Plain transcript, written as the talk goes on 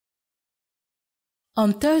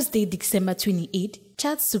On Thursday, December 28,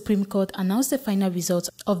 Chad's Supreme Court announced the final results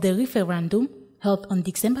of the referendum held on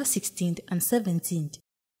December 16th and 17th.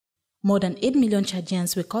 More than 8 million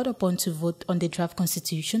Chadians were called upon to vote on the draft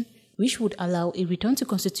constitution, which would allow a return to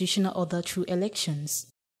constitutional order through elections.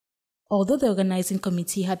 Although the organizing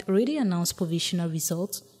committee had already announced provisional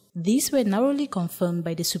results, these were narrowly confirmed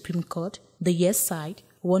by the Supreme Court. The yes side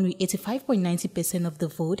won with 85.90% of the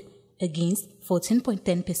vote against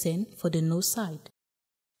 14.10% for the no side.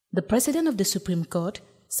 The president of the Supreme Court,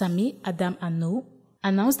 Sami Adam Ano,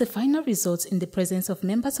 announced the final results in the presence of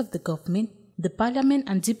members of the government, the parliament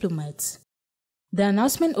and diplomats. The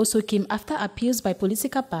announcement also came after appeals by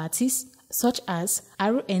political parties such as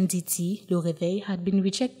RNDT, Le Réveil, had been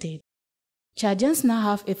rejected. Chadians now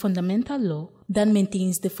have a fundamental law that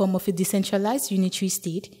maintains the form of a decentralized unitary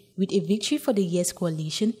state with a victory for the Yes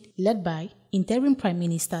coalition led by interim Prime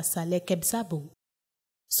Minister Saleh Kebzabo.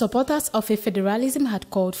 Supporters of a federalism had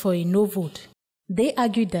called for a no vote. They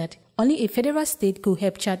argued that only a federal state could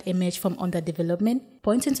help Chad emerge from underdevelopment,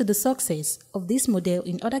 pointing to the success of this model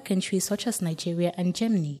in other countries such as Nigeria and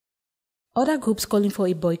Germany. Other groups calling for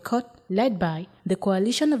a boycott, led by the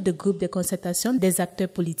coalition of the group de concertation des acteurs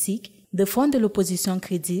politiques, the Front de l'Opposition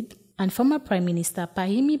Crédible, and former Prime Minister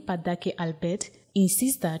Pahimi Padake Albert,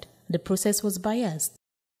 insist that the process was biased.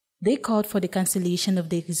 They called for the cancellation of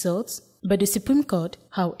the results, but the Supreme Court,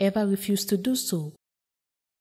 however, refused to do so.